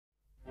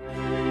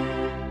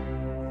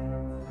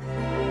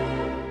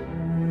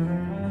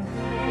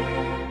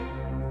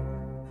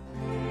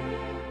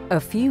A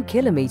few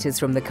kilometers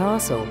from the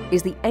castle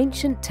is the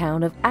ancient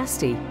town of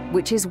Asti,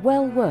 which is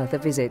well worth a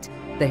visit.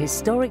 The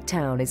historic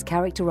town is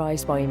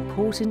characterized by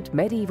important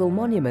medieval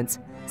monuments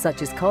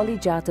such as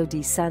Collegiato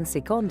di San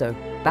Secondo,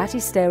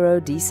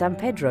 Battistero di San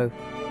Pedro,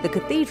 the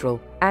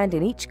cathedral, and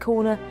in each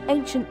corner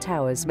ancient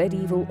towers,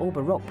 medieval or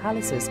Baroque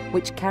palaces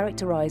which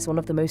characterize one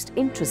of the most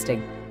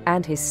interesting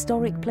and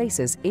historic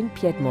places in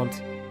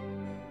Piedmont.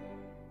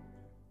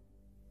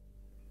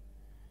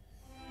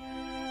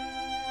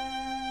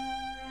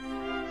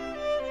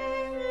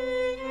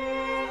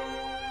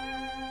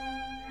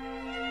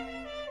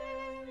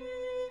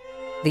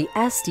 The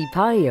Asti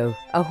Paio,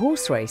 a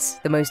horse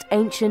race, the most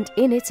ancient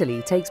in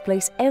Italy, takes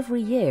place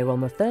every year on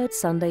the third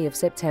Sunday of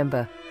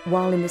September,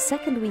 while in the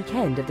second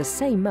weekend of the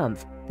same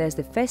month there's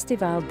the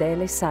Festival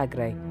delle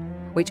Sagre,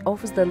 which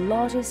offers the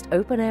largest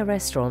open-air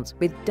restaurants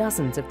with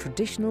dozens of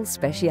traditional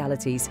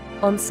specialities.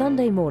 On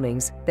Sunday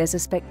mornings, there's a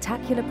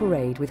spectacular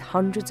parade with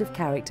hundreds of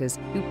characters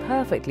who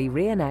perfectly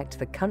reenact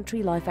the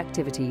country life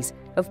activities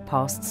of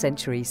past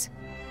centuries.